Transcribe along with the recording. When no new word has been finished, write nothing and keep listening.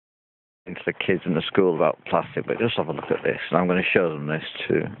to the kids in the school about plastic, but just have a look at this, and I'm going to show them this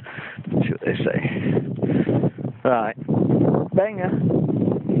too. See what they say. Right, banger.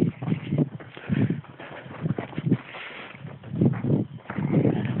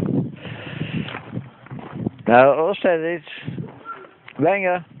 Now, also it's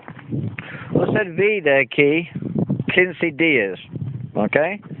banger. Also vida aqui 15 dias,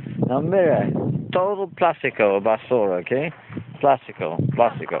 okay? Now mira, todo plástico basura, okay? Plástico,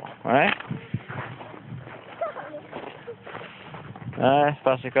 right?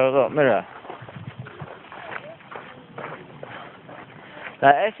 Plástico, look, mira.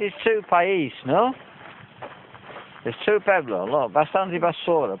 Now, this is two país, no? It's two pueblos, look, bastante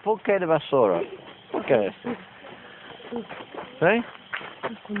basura. ¿Por qué de basura? ¿Por qué esto? ¿Sí?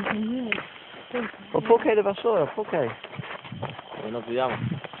 ¿Por qué de basura? ¿Por qué? Porque no cuidamos.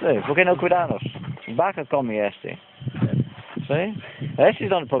 Sí, ¿por qué no cuidamos? Vaca come este. ¿Sí? Este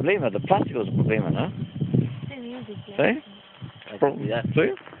es el problema, el plástico es el problema, ¿no? ¿Sí? Hay que cuidar.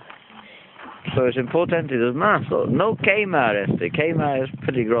 ¿Sí? So es importante, es más, no quemar quemar es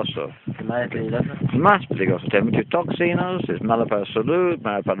peligroso. ¿Quemar es peligroso? Es más peligroso, tiene muchas toxinas, es malo para la salud,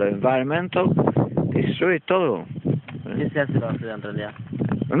 malo para el environmental, destruye todo. ¿Qué se hace la basura en realidad?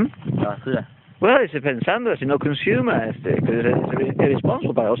 La basura. Well, estoy pensando, si no consume que es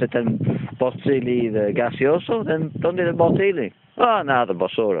irresponsable para usted tener bottigli de gaseoso, ¿dónde el bottigli? Nada,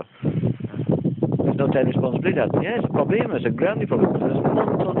 basura. No tiene responsabilidad. Es un problema, es un grande problema. Es un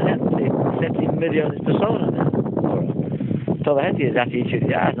montón de gente, 7 millones de personas. Toda la gente es así,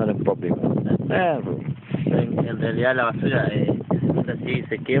 no es un problema. En realidad la basura así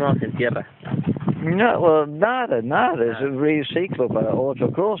se quema o se entierra. No, well, nada, es un reciclo para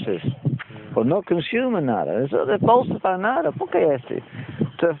otras cosas. O no consume nada, es bolsa para nada. ¿Por qué este?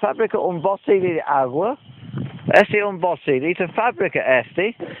 Te fabrica un bottigli de agua, un bottigli, te fabrica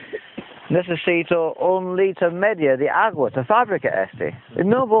necesito 1,5 litros de agua, te fabrica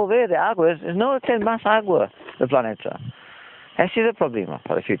No volver de agua, no tiene más agua del planeta. Ese es el problema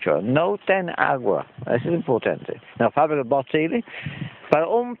para el futuro, no tiene agua, eso es importante. No, fabrica bottigli. Para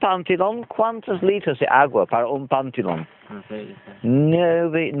un pantalón, ¿cuántos litros de agua para un pantalón?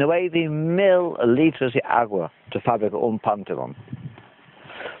 9,000 litros de agua to fabricar un pantalón.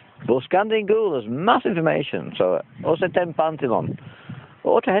 Buscando en Google más información sobre un pantalón.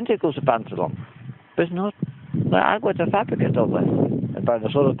 Otra gente que usa pantalón. Pues no, la agua te fabrica todo esto. Para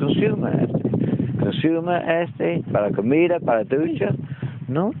nosotros consume para comida, para ducha,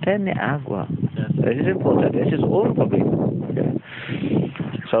 no tiene agua. Eso es importante, ese es un problema. Okay.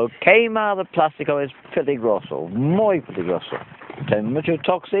 So, quemar el plástico es peligroso, muy peligroso. Tiene muchos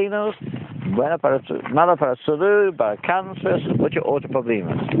toxinas, malo para la salud, para cáncer, muchos otros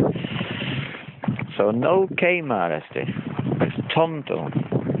problemas. So, no quemar es tonto.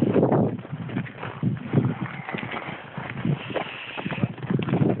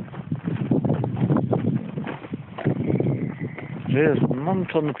 Es un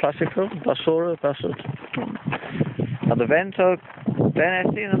montón de plástico, basura. Al evento,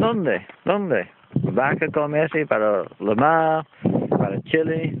 ¿dónde? Vaca come para la mar, para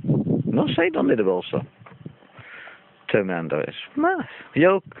Chile, no sé dónde de bolsa. Terminando es más.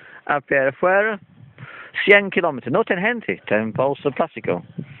 Yo, a pie afuera, 100 kilómetros, no tiene gente, tiene bolsa de plástico.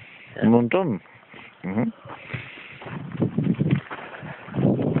 Un montón.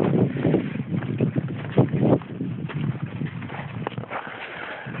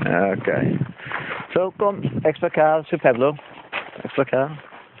 Okay. So, con explicar su pueblo.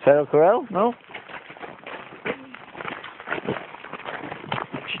 Ferrocarril, ¿no?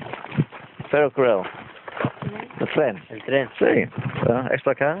 Ferrocarril. El tren. El tren. Sí.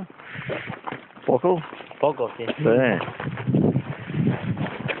 Explicar. Poco, sí. Sí.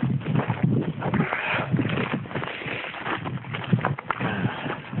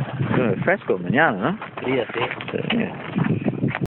 Fresco mañana, ¿no? Frío, sí. Sí.